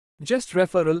Just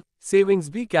Referral,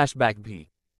 savings bhi cashback bhi.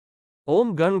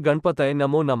 Om Gan Ganpataye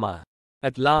Namo Namah.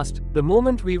 At last, the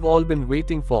moment we've all been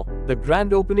waiting for, the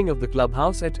grand opening of the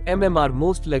clubhouse at MMR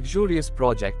most luxurious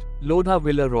project, Lodha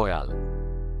Villa Royale.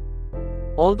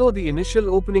 Although the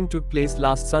initial opening took place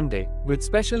last Sunday, with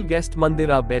special guest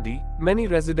Mandira Bedi, many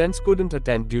residents couldn't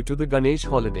attend due to the Ganesh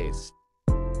holidays.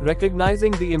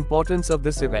 Recognizing the importance of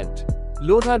this event,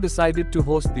 Lodha decided to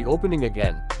host the opening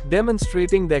again,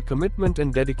 demonstrating their commitment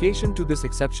and dedication to this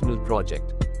exceptional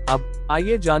project. अब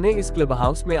आइए जाने इस club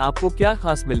house में आपको क्या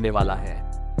खास मिलने वाला है.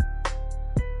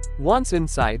 Once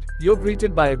inside, you're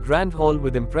greeted by a grand hall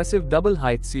with impressive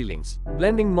double-height ceilings,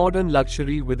 blending modern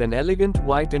luxury with an elegant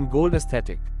white and gold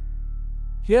aesthetic.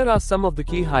 Here are some of the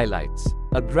key highlights.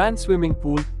 A grand swimming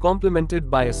pool,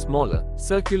 complemented by a smaller,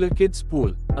 circular kids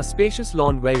pool, a spacious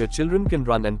lawn where your children can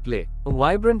run and play, a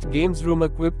vibrant games room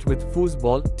equipped with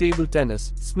foosball, table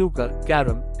tennis, snooker,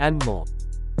 carom, and more.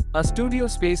 A studio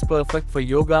space perfect for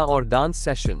yoga or dance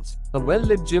sessions, a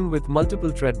well-lit gym with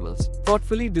multiple treadmills,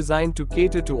 thoughtfully designed to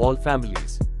cater to all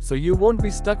families, so you won't be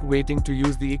stuck waiting to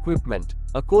use the equipment,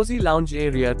 a cozy lounge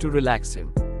area to relax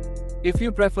in. If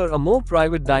you prefer a more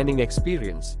private dining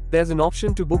experience, there's an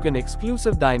option to book an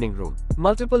exclusive dining room.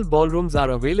 Multiple ballrooms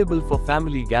are available for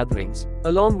family gatherings,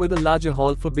 along with a larger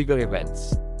hall for bigger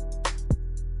events.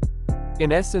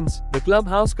 In essence, the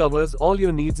clubhouse covers all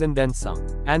your needs and then some.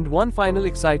 And one final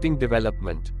exciting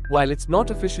development, while it's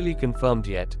not officially confirmed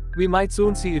yet, we might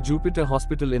soon see a Jupiter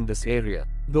hospital in this area,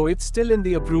 though it's still in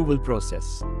the approval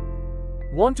process.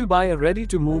 Want to buy a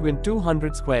ready-to-move in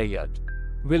 200 square yard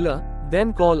villa?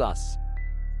 Then call us.